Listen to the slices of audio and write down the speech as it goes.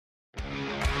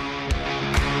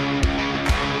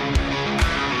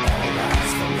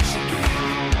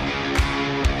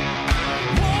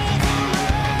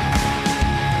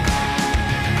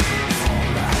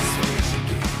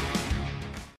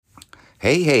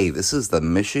Hey, this is the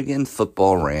Michigan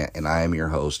Football Rant, and I am your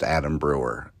host, Adam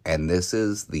Brewer, and this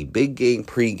is the big game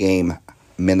pregame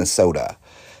Minnesota.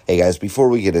 Hey guys, before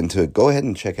we get into it, go ahead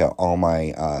and check out all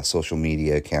my social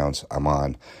media accounts. I'm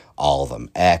on all of them: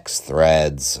 X,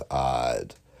 Threads,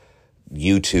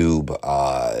 YouTube,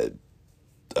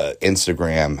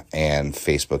 Instagram, and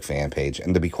Facebook fan page.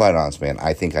 And to be quite honest, man,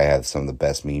 I think I have some of the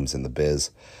best memes in the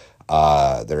biz.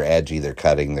 They're edgy, they're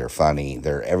cutting, they're funny,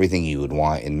 they're everything you would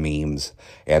want in memes,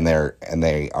 and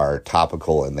they are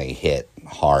topical and they hit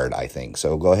hard, I think.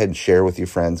 So go ahead and share with your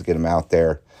friends, get them out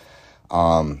there.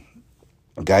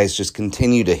 Guys, just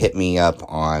continue to hit me up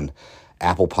on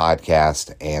Apple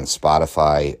Podcast and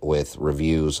Spotify with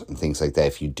reviews and things like that.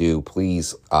 If you do,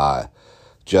 please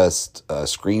just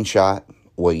screenshot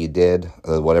what you did,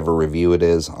 whatever review it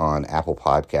is on Apple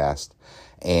Podcast,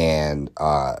 and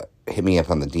hit me up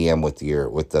on the DM with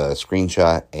the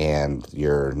screenshot and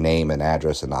your name and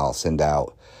address, and I'll send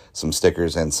out some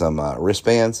stickers and some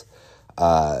wristbands.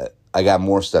 I got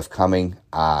more stuff coming.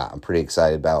 I'm pretty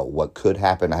excited about what could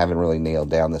happen. I haven't really nailed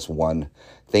down this one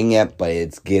thing yet, but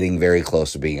it's getting very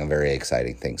close to being a very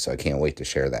exciting thing, so I can't wait to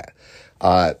share that.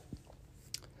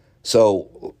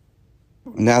 So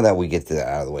now that we get that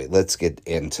out of the way, let's get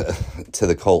into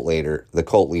the cult leader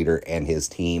and his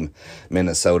team,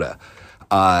 Minnesota.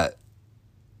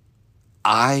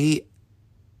 I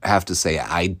have to say,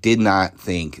 I did not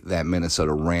think that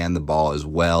Minnesota ran the ball as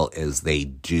well as they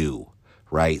do,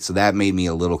 right? So that made me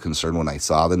a little concerned when I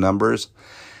saw the numbers.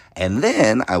 And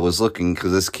then I was looking,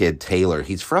 because this kid, Taylor,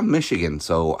 he's from Michigan,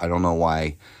 so I don't know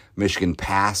why Michigan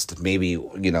passed. Maybe,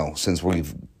 since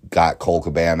we've got Cole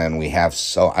Cabana and we have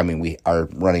our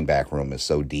running back room is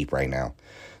so deep right now.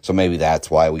 So maybe that's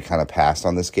why we kind of passed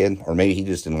on this kid, or maybe he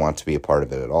just didn't want to be a part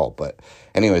of it at all. But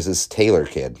anyways, this Taylor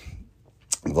kid,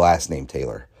 the last name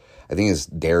Taylor, I think it's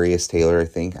Darius Taylor, I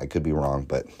could be wrong,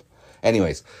 but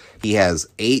anyways, he has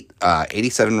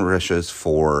 87 rushes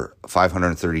for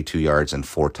 532 yards and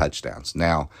 4 touchdowns.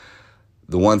 Now,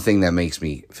 the one thing that makes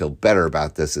me feel better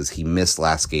about this is he missed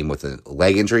last game with a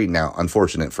leg injury. Now,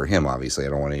 unfortunate for him, obviously. I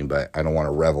don't want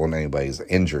to revel in anybody's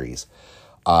injuries.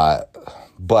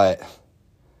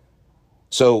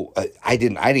 So I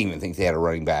didn't even think they had a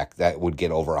running back that would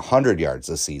get over 100 yards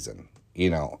this season,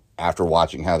 after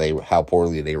watching how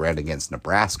poorly they ran against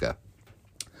Nebraska,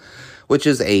 which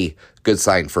is a good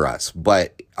sign for us.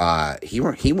 But he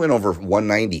went over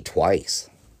 190 twice.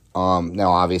 Now,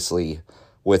 obviously,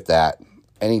 with that,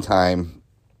 anytime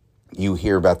you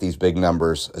hear about these big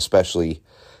numbers, especially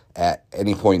at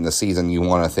any point in the season, you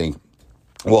want to think,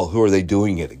 well, who are they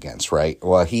doing it against, right?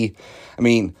 Well,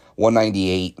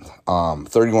 198,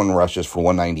 31 rushes for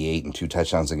 198 and 2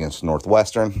 touchdowns against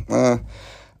Northwestern.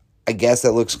 I guess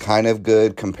that looks kind of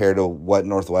good compared to what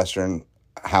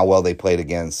how well they played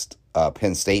against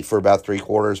Penn State for about 3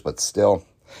 quarters, but still,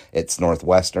 it's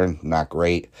Northwestern, not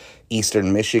great.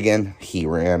 Eastern Michigan, he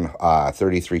ran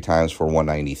 33 times for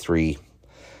 193.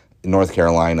 North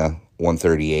Carolina,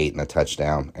 138 and a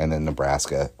touchdown, and then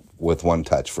Nebraska with 1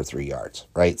 touch for 3 yards,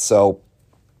 right? So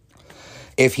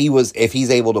if he's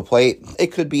able to play,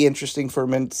 it could be interesting for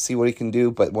him to see what he can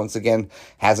do, but once again,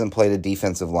 hasn't played a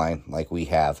defensive line like we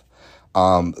have.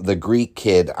 The Greek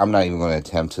kid, I'm not even going to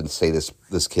attempt to say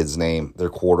this kid's name, their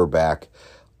quarterback,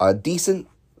 decent,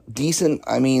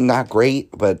 not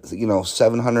great, but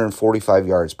 745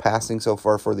 yards passing so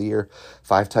far for the year,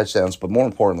 5 touchdowns, but more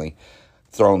importantly,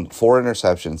 thrown 4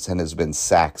 interceptions and has been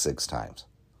sacked 6 times.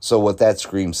 So what that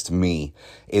screams to me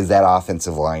is that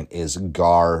offensive line is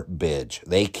garbage.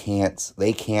 They can't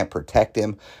protect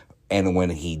him, and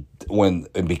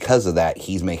because of that,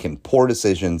 he's making poor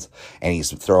decisions and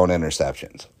he's throwing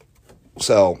interceptions.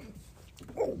 So,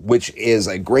 which is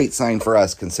a great sign for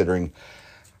us considering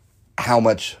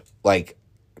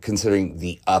considering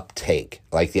the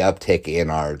uptick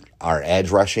in our edge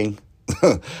rushing.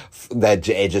 That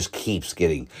it just keeps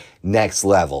getting next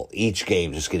level. Each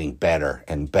game just getting better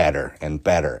and better and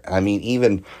better. I mean,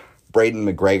 even Braden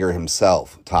McGregor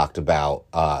himself talked about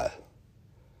how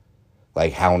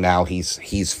now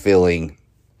he's feeling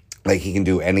like he can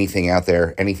do anything out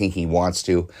there, anything he wants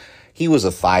to. He was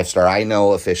a 5-star. I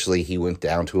know officially he went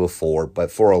down to a 4,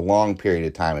 but for a long period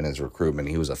of time in his recruitment,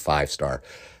 he was a 5-star.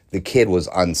 The kid was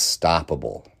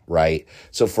unstoppable, right?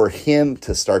 So for him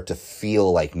to start to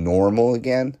feel like normal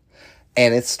again,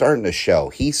 and it's starting to show,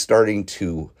 he's starting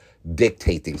to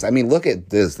dictate things. I mean, look at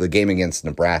the game against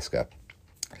Nebraska.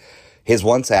 His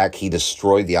 1 sack, he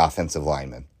destroyed the offensive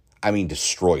lineman.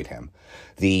 destroyed him.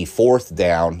 The fourth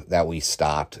down that we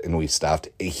stopped and we stuffed,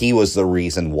 he was the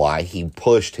reason why. He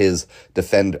pushed his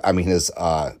his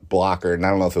blocker, and I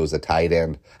don't know if it was a tight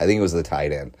end. I think it was the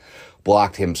tight end.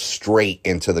 Blocked him straight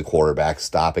into the quarterback,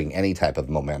 stopping any type of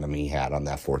momentum he had on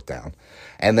that fourth down.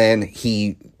 And then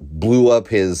he blew up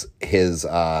his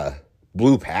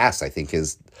blew past, I think,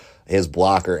 his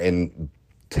blocker and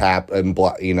tapped and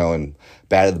and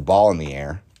batted the ball in the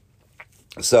air.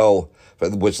 So,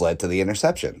 which led to the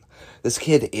interception. This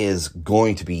kid is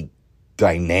going to be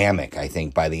dynamic, I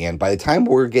think, by the end. By the time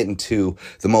we're getting to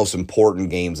the most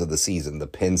important games of the season, the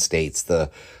Penn States,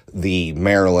 the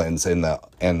Marylands, and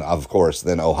of course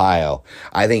then Ohio,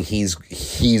 I think he's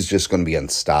just going to be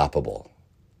unstoppable.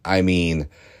 I mean,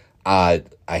 I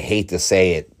hate to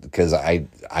say it because I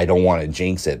don't want to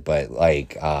jinx it, but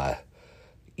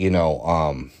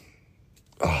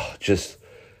just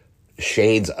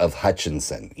shades of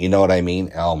Hutchinson. You know what I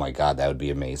mean? Oh my God, that would be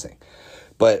amazing.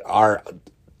 But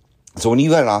so when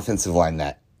you got an offensive line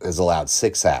that has allowed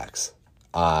 6 sacks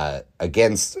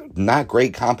against not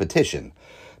great competition,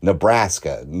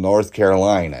 Nebraska, North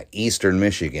Carolina, Eastern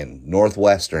Michigan,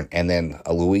 Northwestern, and then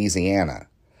Louisiana,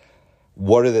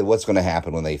 what's going to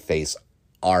happen when they face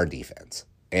our defense?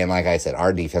 And like I said,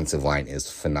 our defensive line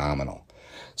is phenomenal.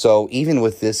 So even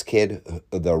with this kid,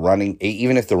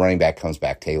 even if the running back comes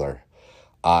back, Taylor,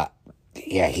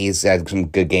 he's had some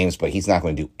good games, but he's not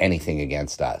going to do anything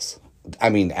against us. I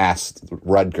mean, ask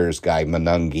Rutgers guy,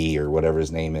 Manungi, or whatever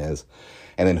his name is,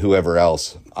 and then whoever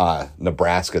else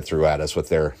Nebraska threw at us with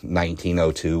their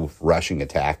 1902 rushing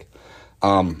attack.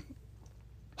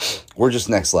 We're just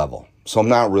next level. So I'm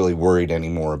not really worried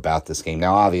anymore about this game.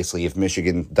 Now, obviously, if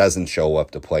Michigan doesn't show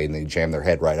up to play and they jam their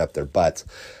head right up their butts,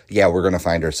 we're going to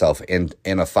find ourselves in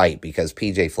a fight because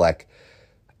P.J. Fleck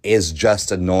is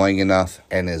just annoying enough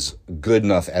and is good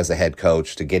enough as a head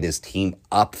coach to get his team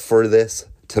up for this,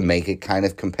 to make it kind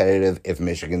of competitive if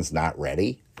Michigan's not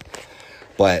ready.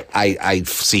 But I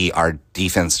see our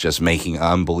defense just making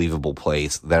unbelievable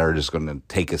plays that are just going to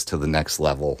take us to the next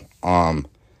level.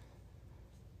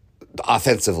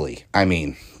 Offensively,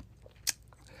 I'm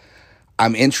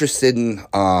interested in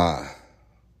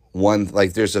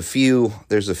there's a few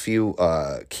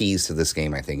keys to this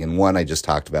game, I think. And one I just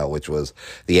talked about, which was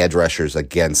the edge rushers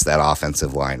against that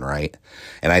offensive line, right?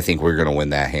 And I think we're going to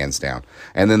win that hands down.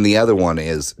 And then the other one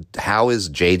is, how is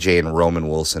JJ and Roman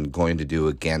Wilson going to do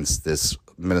against this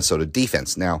Minnesota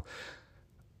defense? Now,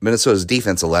 Minnesota's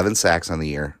defense, 11 sacks on the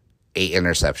year, 8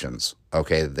 interceptions.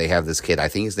 Okay, they have this kid, I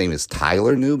think his name is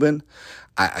Tyler Nubin.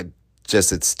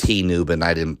 It's T. Nubin.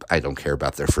 I don't care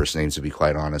about their first names, to be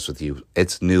quite honest with you.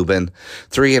 It's Nubin.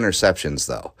 3 interceptions,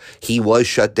 though. He was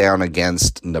shut down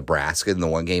against Nebraska in the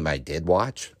one game I did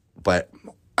watch. But,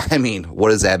 what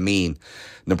does that mean?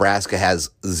 Nebraska has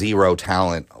 0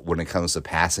 talent when it comes to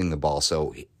passing the ball.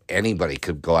 So anybody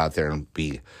could go out there and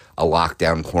be a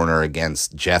lockdown corner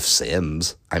against Jeff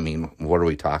Sims. What are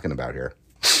we talking about here?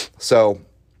 So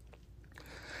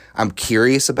I'm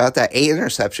curious about that. 8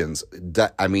 interceptions.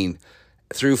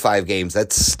 Through 5 games,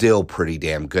 that's still pretty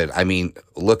damn good.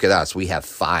 Look at us. We have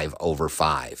 5 over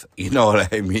 5. You know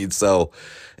what I mean? So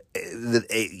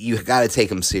you got to take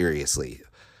them seriously.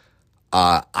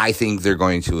 I think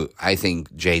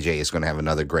JJ is going to have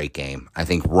another great game. I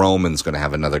think Roman's going to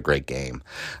have another great game.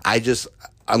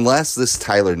 Unless this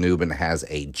Tyler Nubin has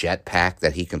a jetpack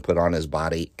that he can put on his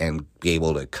body and be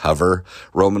able to cover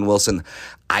Roman Wilson,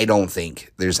 I don't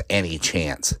think there's any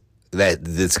chance that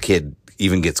this kid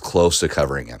even gets close to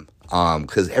covering him.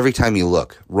 Because every time you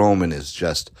look, Roman is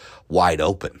just wide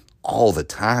open all the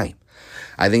time.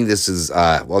 I think this is,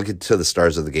 I'll get to the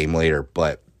stars of the game later,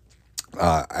 but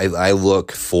I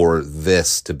look for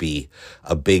this to be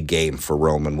a big game for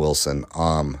Roman Wilson.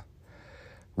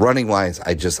 Running wise,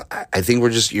 I think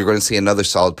you're going to see another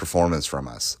solid performance from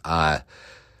us.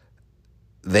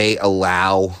 They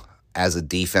allow, as a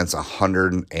defense,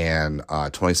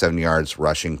 127 yards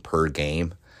rushing per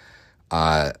game.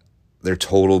 Their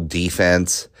total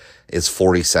defense is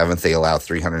 47th. They allow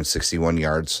 361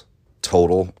 yards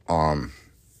total. All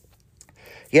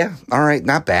right,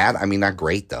 not bad. Not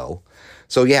great though.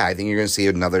 So I think you're going to see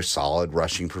another solid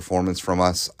rushing performance from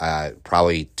us.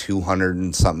 Probably 200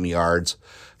 and something yards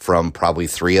from probably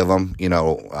 3 of them.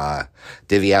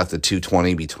 Divvy out the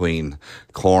 220 between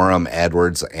Corum,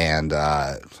 Edwards, and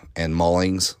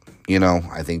Mullings.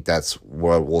 I think that's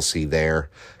what we'll see there.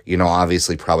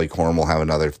 Obviously probably Corum will have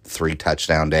another 3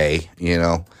 touchdown day,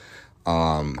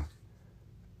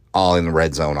 all in the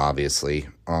red zone, obviously.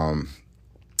 I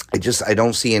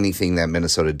don't see anything that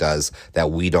Minnesota does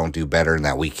that we don't do better and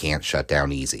that we can't shut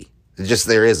down easy.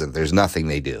 There isn't. There's nothing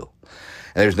they do.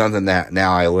 And there's nothing that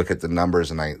now I look at the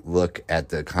numbers and I look at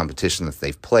the competition that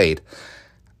they've played.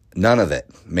 None of it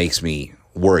makes me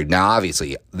worried. Now,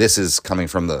 obviously, this is coming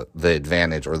from the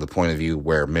advantage or the point of view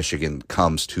where Michigan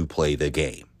comes to play the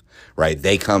game, right?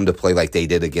 They come to play like they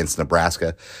did against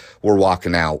Nebraska. We're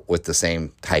walking out with the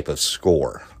same type of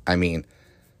score. I mean,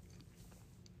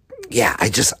 yeah,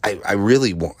 I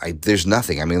really want, there's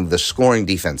nothing. I mean, the scoring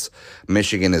defense,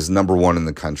 Michigan is number 1 in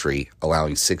the country,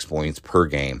 allowing 6 points per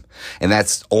game. And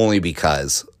that's only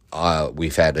because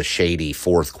we've had a shady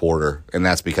fourth quarter, and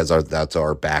that's because that's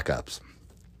our backups.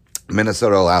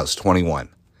 Minnesota allows 21.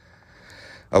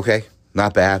 Okay,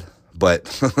 not bad. But,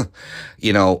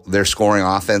 their scoring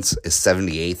offense is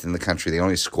 78th in the country. They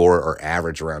only score or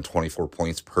average around 24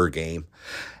 points per game.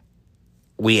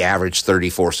 We average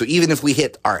 34. So even if we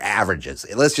hit our averages,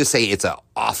 let's just say it's an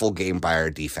awful game by our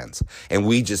defense, and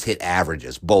we just hit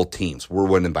averages, both teams, we're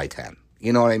winning by 10.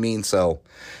 You know what I mean? So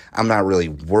I'm not really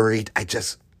worried.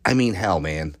 Hell,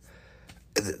 man.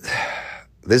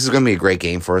 This is going to be a great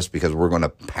game for us because we're going to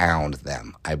pound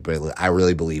them. I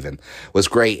really believe in. What's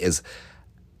great is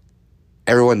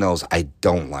everyone knows I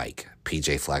don't like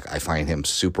PJ Fleck. I find him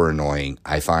super annoying.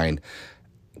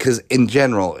 Because in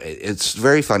general, it's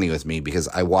very funny with me because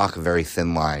I walk a very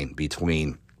thin line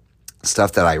between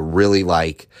stuff that I really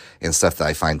like and stuff that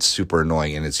I find super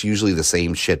annoying. And it's usually the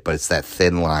same shit, but it's that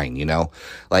thin line,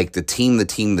 Like the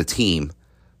team.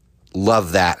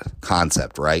 Love that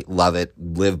concept, right? Love it,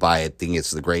 live by it, think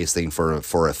it's the greatest thing for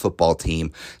a football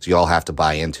team, so you all have to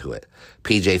buy into it.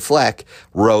 PJ Fleck,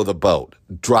 row the boat,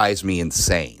 drives me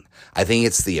insane. I think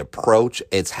it's the approach,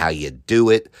 it's how you do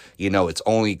it. It's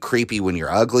only creepy when you're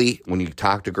ugly. When you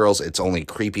talk to girls, it's only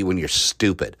creepy when you're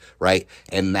stupid, right?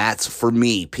 And that's, for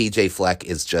me, PJ Fleck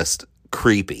is just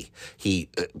creepy. He's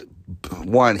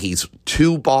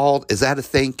too bald. Is that a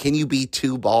thing? Can you be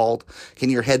too bald? Can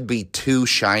your head be too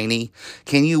shiny?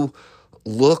 Can you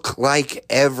look like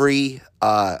every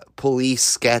police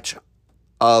sketch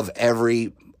of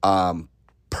every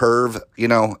perv,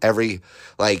 every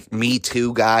Me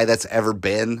Too guy that's ever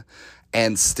been,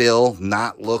 and still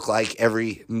not look like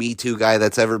every Me Too guy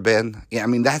that's ever been? Yeah,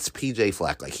 that's PJ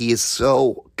Fleck. He is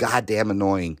so goddamn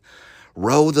annoying.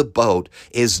 Row the boat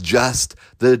is just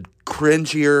the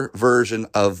cringier version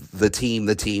of the team.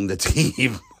 It's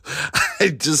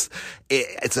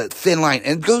a thin line,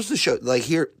 and it goes to show,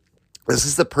 here, this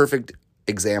is the perfect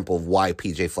example of why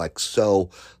PJ Fleck's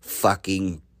so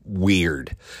fucking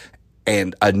weird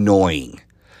and annoying.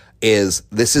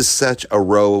 This is such a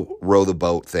row the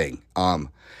boat thing.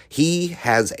 He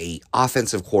has a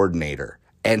offensive coordinator,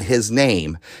 and his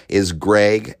name is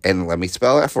Greg, and let me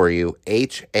spell that for you,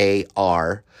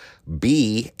 Harbaughh.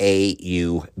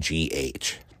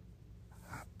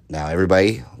 Now,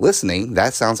 everybody listening,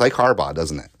 that sounds like Harbaugh,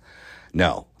 doesn't it?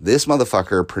 No, this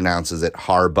motherfucker pronounces it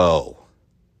Harbaugh.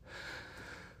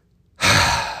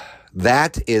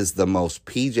 That is the most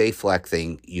PJ Fleck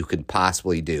thing you could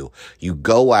possibly do. You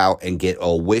go out and get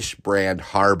a Wish brand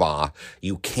Harbaugh.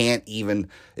 You can't even,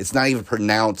 it's not even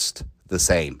pronounced the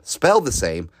same. Spelled the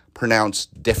same,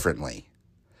 pronounced differently.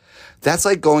 That's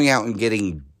like going out and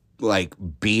getting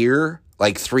beer,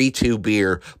 3-2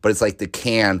 beer, but it's the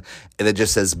can and it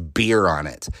just says beer on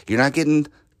it. You're not getting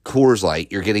Coors Light,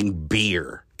 you're getting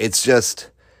beer. It's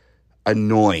just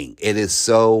annoying. It is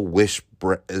so Wish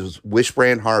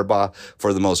brand Harbaugh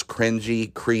for the most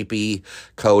cringy, creepy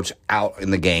coach out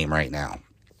in the game right now.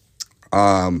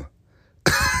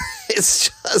 It's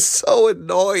just so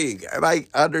annoying, and I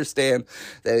understand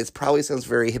that it probably sounds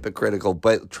very hypocritical,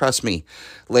 but trust me,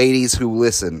 ladies who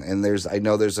listen, and I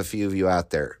know there's a few of you out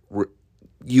there,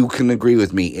 you can agree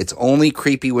with me. It's only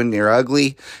creepy when you're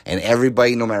ugly, and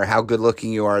everybody, no matter how good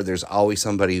looking you are, there's always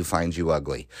somebody who finds you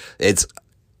ugly. It's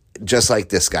just like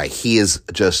this guy. He is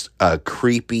just a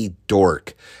creepy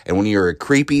dork. And when you're a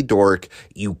creepy dork,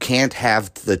 you can't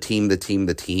have the team.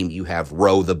 You have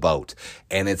row the boat.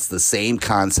 And it's the same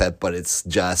concept, but it's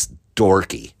just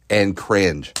dorky and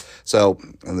cringe. So,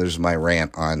 and there's my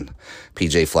rant on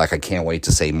PJ Fleck. I can't wait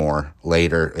to say more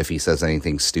later if he says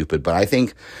anything stupid. But I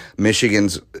think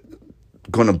Michigan's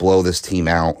going to blow this team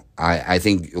out. I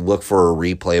think look for a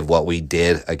replay of what we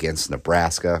did against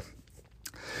Nebraska.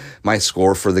 My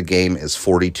score for the game is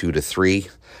 42-3.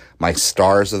 My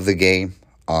stars of the game,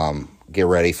 get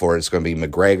ready for it. It's going to be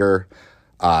McGregor,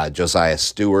 Josiah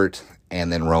Stewart,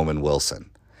 and then Roman Wilson.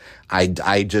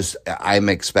 I'm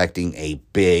expecting a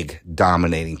big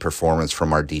dominating performance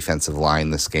from our defensive line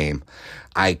this game.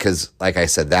 Because like I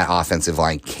said, that offensive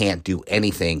line can't do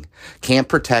anything, can't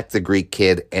protect the Greek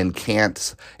kid, and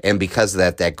because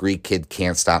of that Greek kid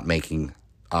can't stop making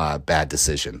bad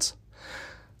decisions.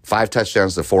 5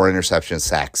 touchdowns to 4 interceptions,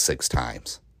 sacked 6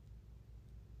 times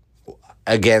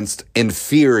against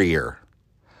inferior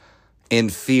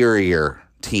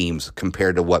teams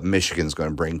compared to what Michigan's going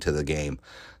to bring to the game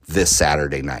this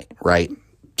Saturday night, right?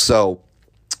 So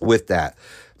with that,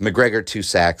 McGregor 2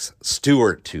 sacks,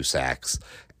 Stewart 2 sacks,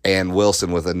 and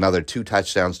Wilson with another 2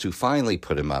 touchdowns to finally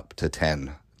put him up to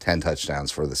 10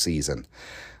 touchdowns for the season.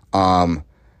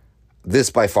 This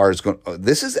by far is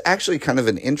this is actually kind of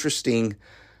an interesting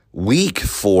week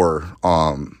for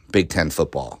Big Ten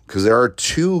football, because there are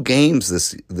 2 games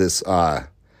this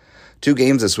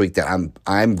week that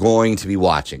I'm going to be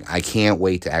watching. I can't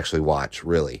wait to actually watch,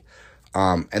 really.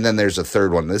 And then there's a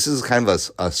third one. This is kind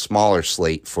of a smaller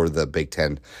slate for the Big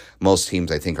Ten. Most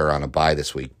teams, I think, are on a bye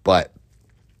this week. But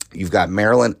you've got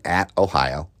Maryland at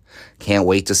Ohio. Can't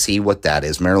wait to see what that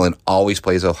is. Maryland always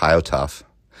plays Ohio tough.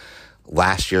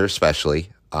 Last year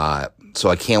especially. So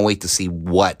I can't wait to see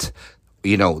what,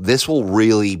 this will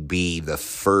really be the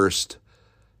first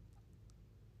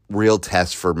real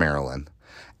test for Maryland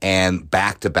and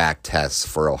back-to-back tests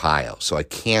for Ohio. So I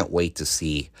can't wait to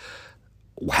see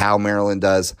how Maryland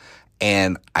does,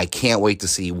 and I can't wait to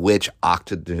see which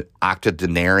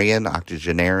octogenarian,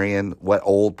 what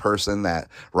old person that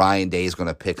Ryan Day is going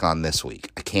to pick on this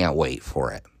week. I can't wait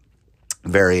for it.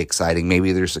 Very exciting.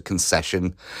 Maybe there's a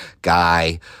concession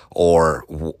guy, or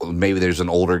maybe there's an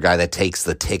older guy that takes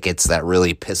the tickets that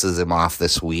really pisses him off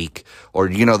this week. Or,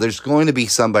 there's going to be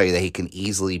somebody that he can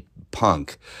easily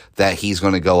punk that he's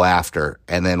going to go after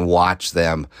and then watch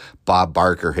them Bob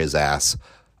Barker his ass.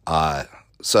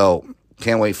 So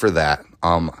can't wait for that.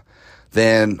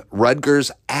 Then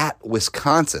Rutgers at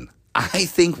Wisconsin. I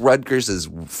think Rutgers is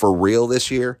for real this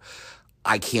year.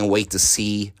 I can't wait to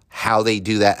see how they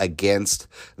do that against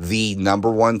the number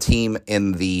 1 team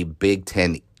in the Big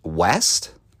Ten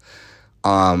West.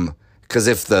 Because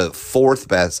if the 4th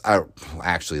best,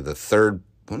 actually the 3rd,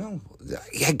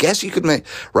 I guess you could make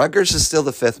Rutgers is still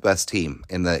the 5th best team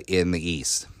in the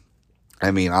East. I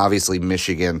mean, obviously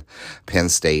Michigan, Penn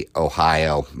State,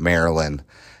 Ohio, Maryland,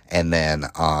 and then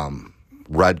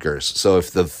Rutgers. So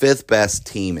if the 5th best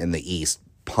team in the East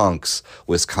punks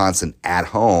Wisconsin at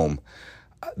home,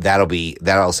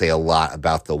 that'll say a lot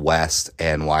about the West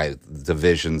and why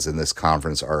divisions in this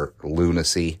conference are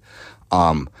lunacy.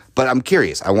 But I'm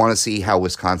curious. I want to see how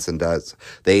Wisconsin does.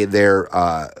 Their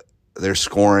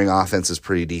scoring offense is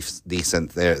pretty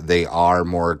decent. They are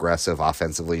more aggressive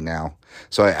offensively now.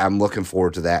 So I'm looking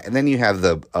forward to that. And then you have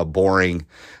a boring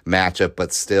matchup,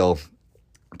 but still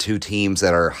 2 teams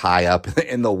that are high up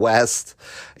in the West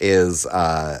is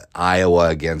Iowa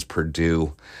against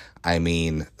Purdue. I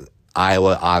mean,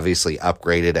 Iowa obviously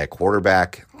upgraded at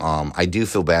quarterback. I do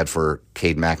feel bad for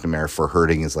Cade McNamara for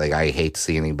hurting his leg. I hate to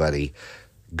see anybody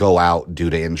go out due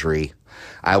to injury.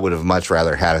 I would have much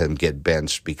rather had him get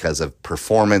benched because of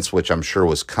performance, which I'm sure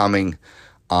was coming.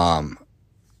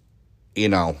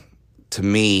 To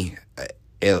me,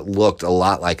 it looked a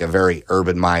lot like a very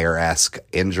Urban Meyer-esque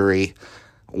injury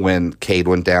when Cade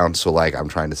went down. So, I'm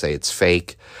trying to say it's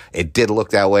fake. It did look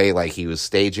that way, like he was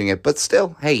staging it. But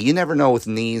still, hey, you never know with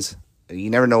knees. You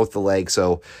never know with the leg.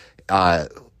 So,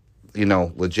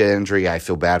 legit injury. I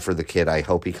feel bad for the kid. I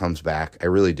hope he comes back. I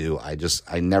really do. I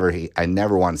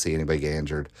never want to see anybody get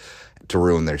injured to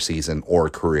ruin their season or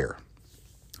career.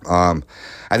 I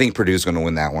think Purdue's going to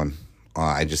win that one.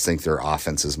 I just think their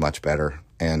offense is much better.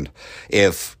 And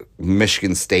if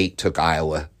Michigan State took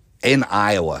Iowa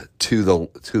to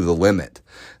the limit,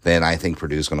 then I think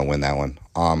Purdue's going to win that one.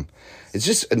 It's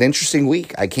just an interesting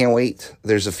week. I can't wait.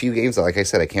 There's a few games that, like I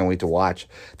said, I can't wait to watch.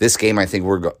 This game, I think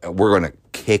we're going to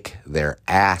kick their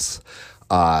ass.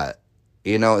 It's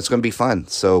going to be fun.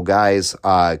 So, guys,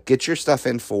 get your stuff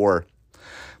in for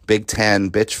Big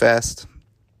Ten Bitch Fest.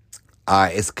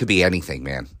 It could be anything,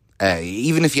 man.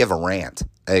 Even if you have a rant,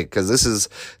 because this is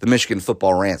the Michigan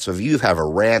football rant. So if you have a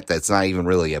rant that's not even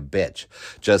really a bitch,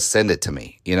 just send it to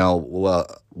me.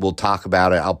 We'll talk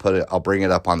about it. I'll bring it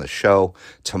up on the show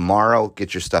tomorrow.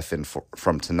 Get your stuff in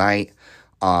from tonight.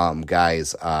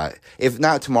 Guys, if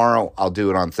not tomorrow, I'll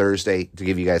do it on Thursday to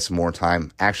give you guys some more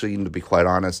time. Actually, to be quite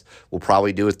honest, we'll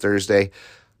probably do it Thursday.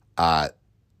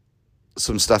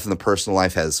 Some stuff in the personal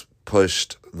life has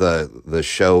pushed the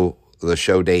show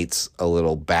dates a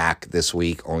little back this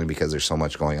week, only because there's so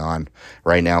much going on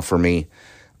right now for me.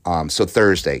 So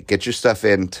Thursday, get your stuff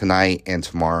in tonight and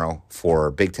tomorrow for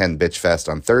Big Ten Bitch Fest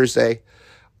on Thursday.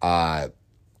 The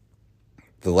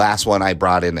last one I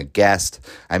brought in a guest.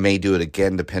 I may do it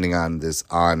again depending on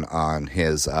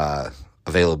his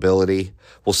availability.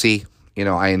 We'll see.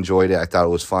 I enjoyed it. I thought it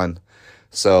was fun.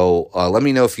 So let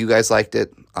me know if you guys liked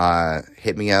it.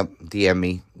 Hit me up, DM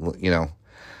me.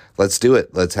 let's do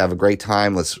it. Let's have a great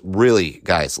time. Let's really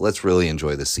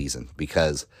enjoy this season,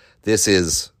 because this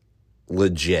is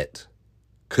legit.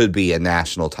 Could be a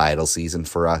national title season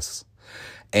for us.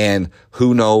 And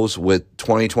who knows, with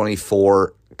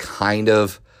 2024 kind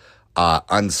of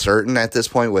uncertain at this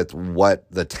point with what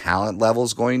the talent level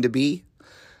is going to be,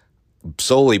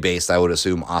 solely based, I would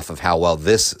assume, off of how well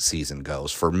this season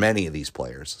goes for many of these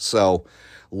players. So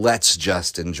let's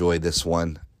just enjoy this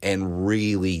one and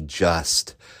really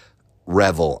just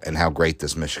revel in how great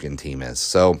this Michigan team is.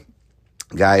 So,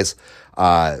 guys,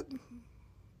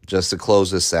 just to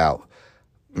close this out,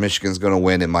 Michigan's going to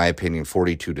win, in my opinion,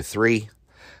 42-3.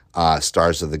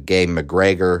 Stars of the game: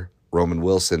 McGregor, Roman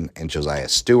Wilson, and Josiah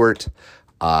Stewart.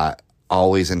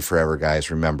 Always and forever,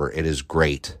 guys, remember, it is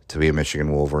great to be a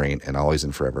Michigan Wolverine, and always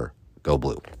and forever, go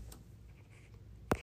blue.